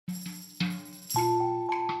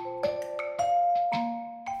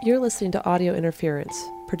You're listening to Audio Interference,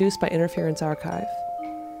 produced by Interference Archive.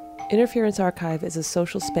 Interference Archive is a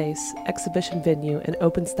social space, exhibition venue, and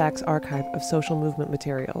OpenStax archive of social movement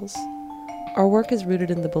materials. Our work is rooted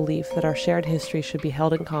in the belief that our shared history should be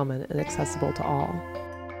held in common and accessible to all.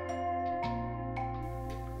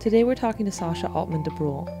 Today we're talking to Sasha Altman de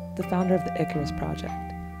Bruhl, the founder of the Icarus Project,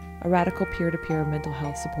 a radical peer-to-peer mental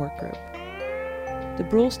health support group. De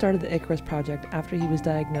Bruhl started the Icarus Project after he was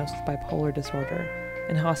diagnosed with bipolar disorder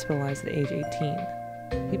and hospitalized at age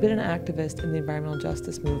 18. He'd been an activist in the environmental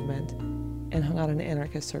justice movement and hung out in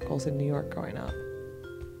anarchist circles in New York growing up.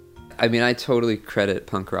 I mean, I totally credit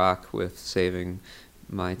punk rock with saving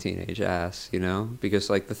my teenage ass, you know? Because,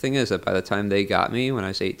 like, the thing is that by the time they got me when I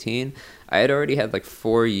was 18, I had already had, like,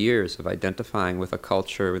 4 years of identifying with a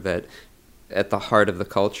culture that, at the heart of the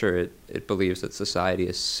culture, it believes that society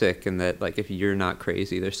is sick and that, like, if you're not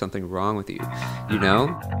crazy, there's something wrong with you, you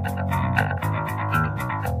know?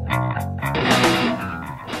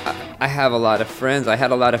 I have a lot of friends. I had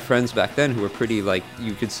a lot of friends back then who were pretty, like,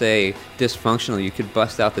 you could say dysfunctional. You could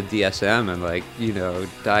bust out the DSM and, like, you know,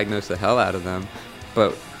 diagnose the hell out of them.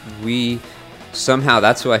 But somehow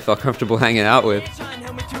that's who I felt comfortable hanging out with.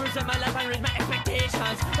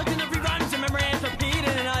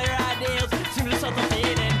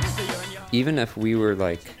 Even if we were,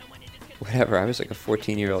 like, whatever, I was like a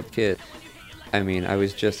 14-year-old kid. I mean, I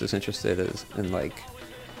was just as interested in like,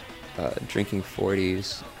 drinking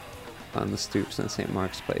 40s on the stoops in St.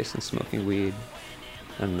 Mark's Place and smoking weed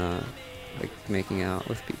and like making out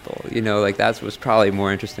with people, you know, like that was probably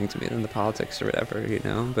more interesting to me than the politics or whatever, you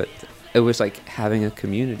know, but it was like having a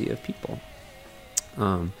community of people.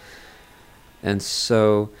 And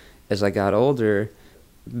so as I got older,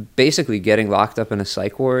 basically getting locked up in a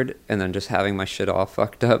psych ward and then just having my shit all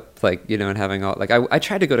fucked up, like, you know, and having all, like, I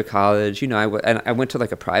tried to go to college, you know, I went to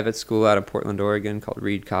like a private school out in Portland, Oregon called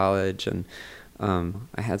Reed College, and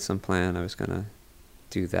I had some plan. I was going to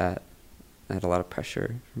do that. I had a lot of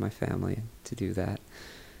pressure from my family to do that.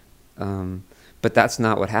 But that's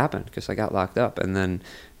not what happened because I got locked up. And then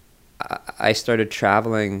I started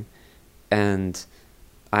traveling and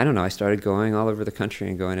I don't know, I started going all over the country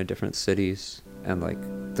and going to different cities. And like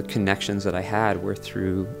the connections that I had were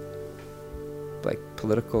through like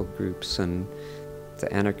political groups and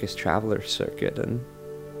the anarchist traveler circuit and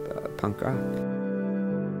punk rock.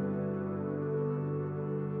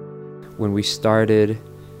 When we started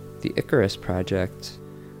the Icarus Project,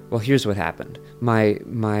 well, here's what happened.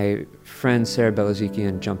 My friend Sarah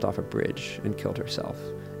Belazikian jumped off a bridge and killed herself.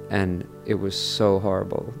 And it was so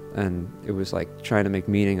horrible. And it was like trying to make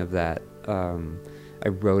meaning of that. I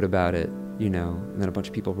wrote about it, you know, and then a bunch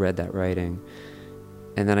of people read that writing.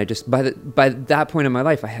 And then I just, by that point in my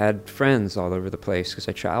life, I had friends all over the place because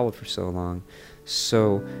I traveled for so long.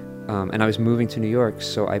 So, and I was moving to New York,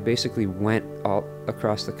 so I basically went all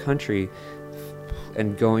across the country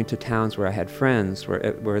and going to towns where I had friends,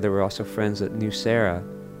 where there were also friends that knew Sarah.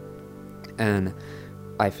 And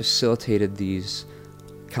I facilitated these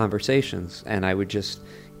conversations, and I would just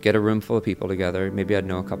get a room full of people together. Maybe I'd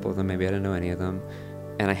know a couple of them, maybe I didn't know any of them.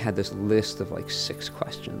 And I had this list of like 6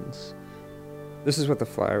 questions. This is what the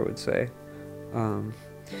flyer would say.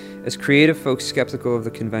 As creative folks skeptical of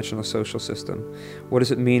the conventional social system, what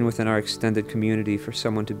does it mean within our extended community for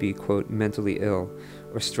someone to be, quote, mentally ill,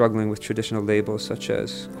 or struggling with traditional labels such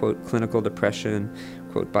as, quote, clinical depression,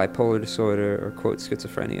 quote, bipolar disorder, or, quote,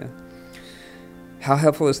 schizophrenia? How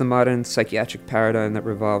helpful is the modern psychiatric paradigm that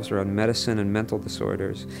revolves around medicine and mental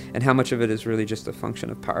disorders, and how much of it is really just a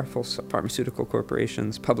function of powerful pharmaceutical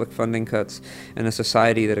corporations, public funding cuts, and a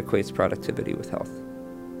society that equates productivity with health?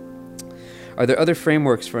 Are there other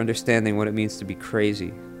frameworks for understanding what it means to be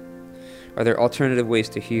crazy? Are there alternative ways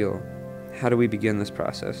to heal? How do we begin this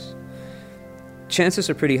process? Chances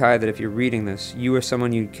are pretty high that if you're reading this, you or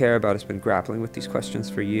someone you care about has been grappling with these questions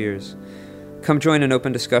for years. Come join an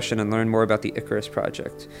open discussion and learn more about the Icarus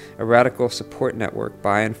Project, a radical support network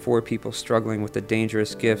by and for people struggling with the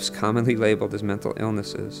dangerous gifts commonly labeled as mental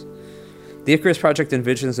illnesses. The Icarus Project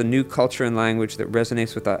envisions a new culture and language that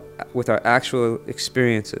resonates with our actual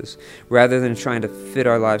experiences, rather than trying to fit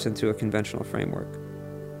our lives into a conventional framework.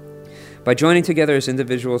 By joining together as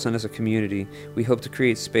individuals and as a community, we hope to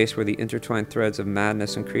create space where the intertwined threads of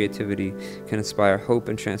madness and creativity can inspire hope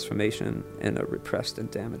and transformation in a repressed and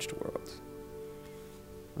damaged world.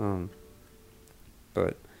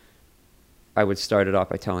 But I would start it off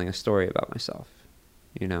by telling a story about myself,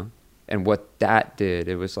 you know? And what that did,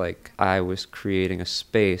 it was like I was creating a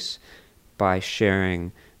space by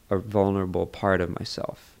sharing a vulnerable part of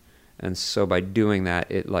myself. And so by doing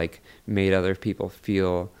that, it like made other people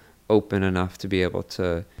feel open enough to be able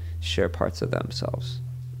to share parts of themselves.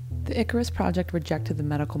 The Icarus Project rejected the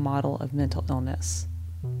medical model of mental illness.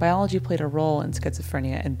 Biology played a role in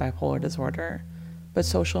schizophrenia and bipolar disorder, but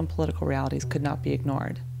social and political realities could not be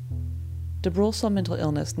ignored. De Breuil saw mental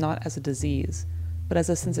illness not as a disease, but as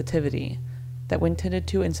a sensitivity that, when tended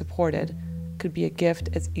to and supported, could be a gift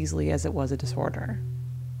as easily as it was a disorder.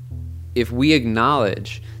 If we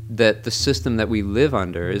acknowledge that the system that we live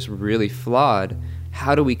under is really flawed,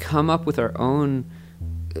 how do we come up with our own,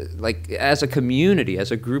 like as a community,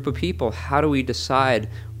 as a group of people, how do we decide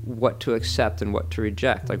what to accept and what to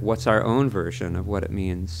reject? Like, what's our own version of what it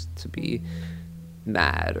means to be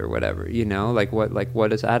mad or whatever, you know? Like what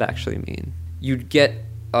does that actually mean? You'd get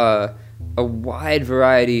a wide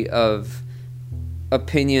variety of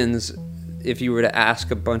opinions if you were to ask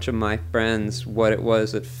a bunch of my friends what it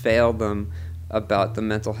was that failed them about the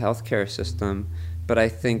mental health care system. But I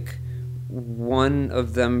think one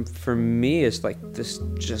of them for me is like this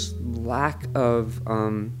just lack of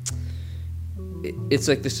it's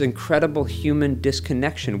like this incredible human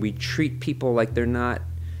disconnection. We treat people like they're not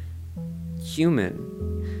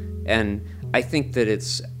human, and I think that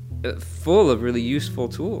it's full of really useful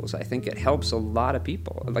tools. I think it helps a lot of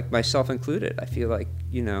people, like myself included. I feel like,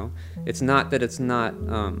 you know, it's not that it's not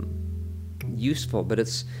useful, but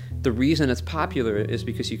it's the reason it's popular is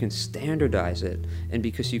because you can standardize it and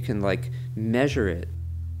because you can like measure it.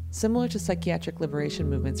 Similar to psychiatric liberation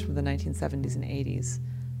movements from the 1970s and 80s,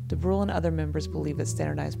 de Breuil and other members believe that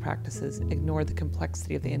standardized practices ignore the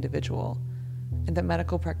complexity of the individual, and that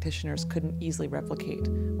medical practitioners couldn't easily replicate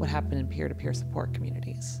what happened in peer-to-peer support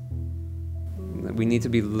communities. We need to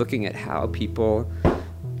be looking at how people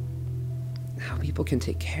can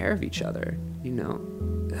take care of each other, you know.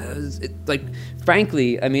 Like,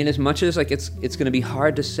 frankly, I mean, as much as like it's going to be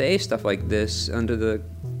hard to say stuff like this under the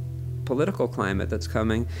political climate that's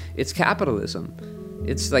coming, it's capitalism.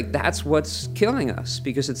 It's like that's what's killing us,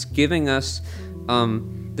 because it's giving us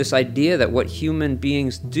this idea that what human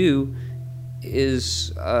beings do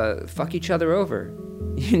is fuck each other over,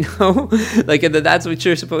 you know, like, and that's what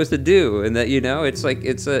you're supposed to do, and that, you know, it's like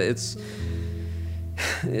it's a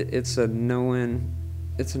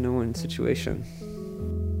no-win situation.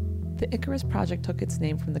 The Icarus Project took its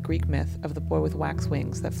name from the Greek myth of the boy with wax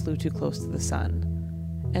wings that flew too close to the sun,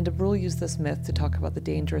 and de Breuil used this myth to talk about the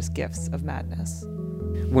dangerous gifts of madness.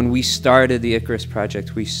 When we started the Icarus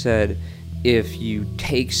Project, we said, if you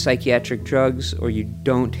take psychiatric drugs or you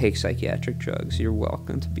don't take psychiatric drugs, you're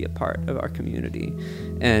welcome to be a part of our community.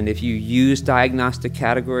 And if you use diagnostic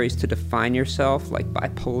categories to define yourself, like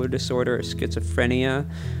bipolar disorder or schizophrenia,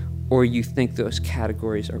 or you think those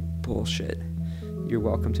categories are bullshit, you're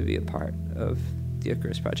welcome to be a part of the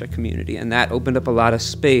Icarus Project community. And that opened up a lot of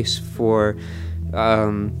space for a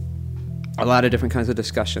lot of different kinds of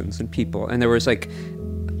discussions and people. And there was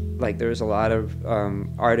there was a lot of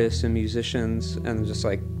artists and musicians and just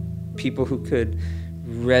like people who could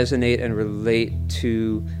resonate and relate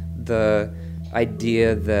to the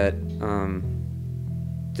idea that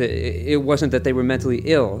it wasn't that they were mentally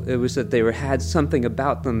ill, it was that they had something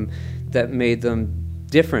about them that made them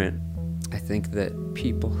different. I think that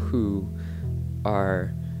people who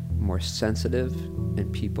are more sensitive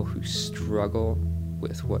and people who struggle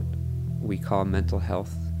with what we call mental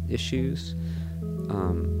health issues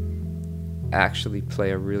actually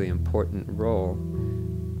play a really important role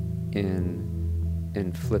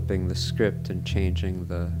in flipping the script and changing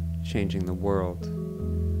the world.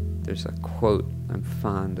 There's a quote I'm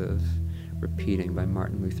fond of repeating by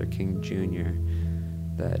Martin Luther King Jr.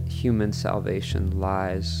 that human salvation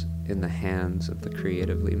lies in the hands of the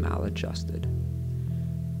creatively maladjusted.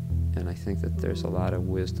 And I think that there's a lot of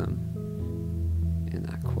wisdom in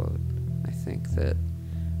that quote. I think that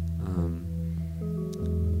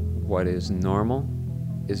what is normal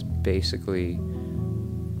is basically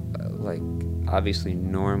obviously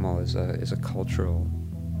normal is a cultural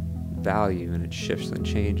value, and it shifts and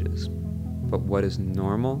changes. But what is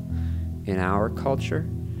normal in our culture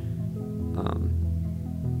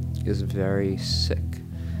is very sick.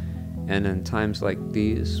 And in times like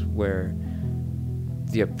these, where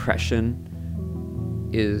the oppression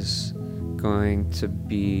is going to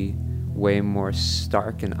be way more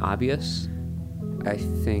stark and obvious, I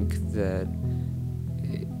think that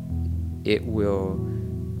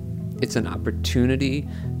it's an opportunity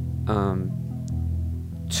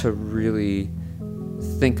to really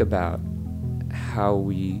think about how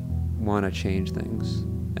we want to change things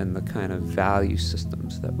and the kind of value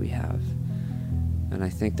systems that we have. And I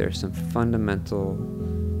think there's some fundamental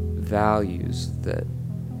values that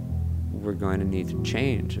we're going to need to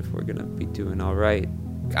change if we're going to be doing all right.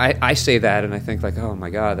 I say that and I think like, oh my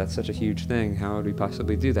God, that's such a huge thing. How would we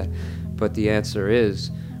possibly do that? But the answer is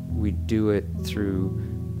We do it through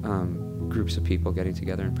groups of people getting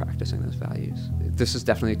together and practicing those values. This is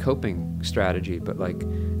definitely a coping strategy, but like,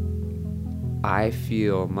 I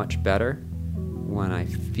feel much better when I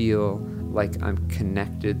feel like I'm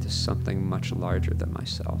connected to something much larger than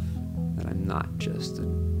myself, that I'm not just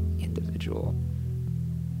an individual.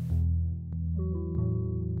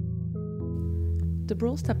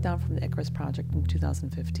 DeBrule stepped down from the Icarus Project in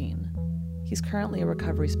 2015. He's currently a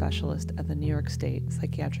recovery specialist at the New York State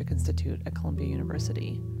Psychiatric Institute at Columbia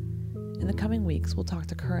University. In the coming weeks, we'll talk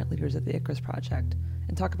to current leaders of the Icarus Project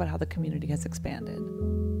and talk about how the community has expanded.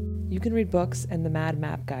 You can read books and the Mad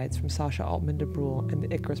Map guides from Sasha Altman DeBrule and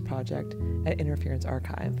the Icarus Project at Interference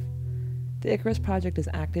Archive. The Icarus Project is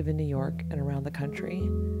active in New York and around the country.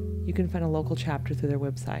 You can find a local chapter through their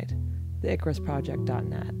website,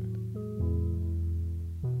 theicarusproject.net.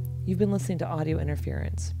 You've been listening to Audio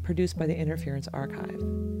Interference, produced by the Interference Archive.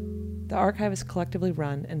 The archive is collectively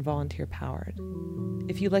run and volunteer-powered.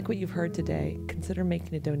 If you like what you've heard today, consider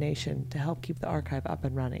making a donation to help keep the archive up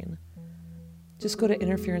and running. Just go to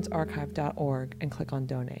interferencearchive.org and click on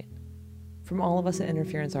Donate. From all of us at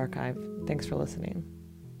Interference Archive, thanks for listening.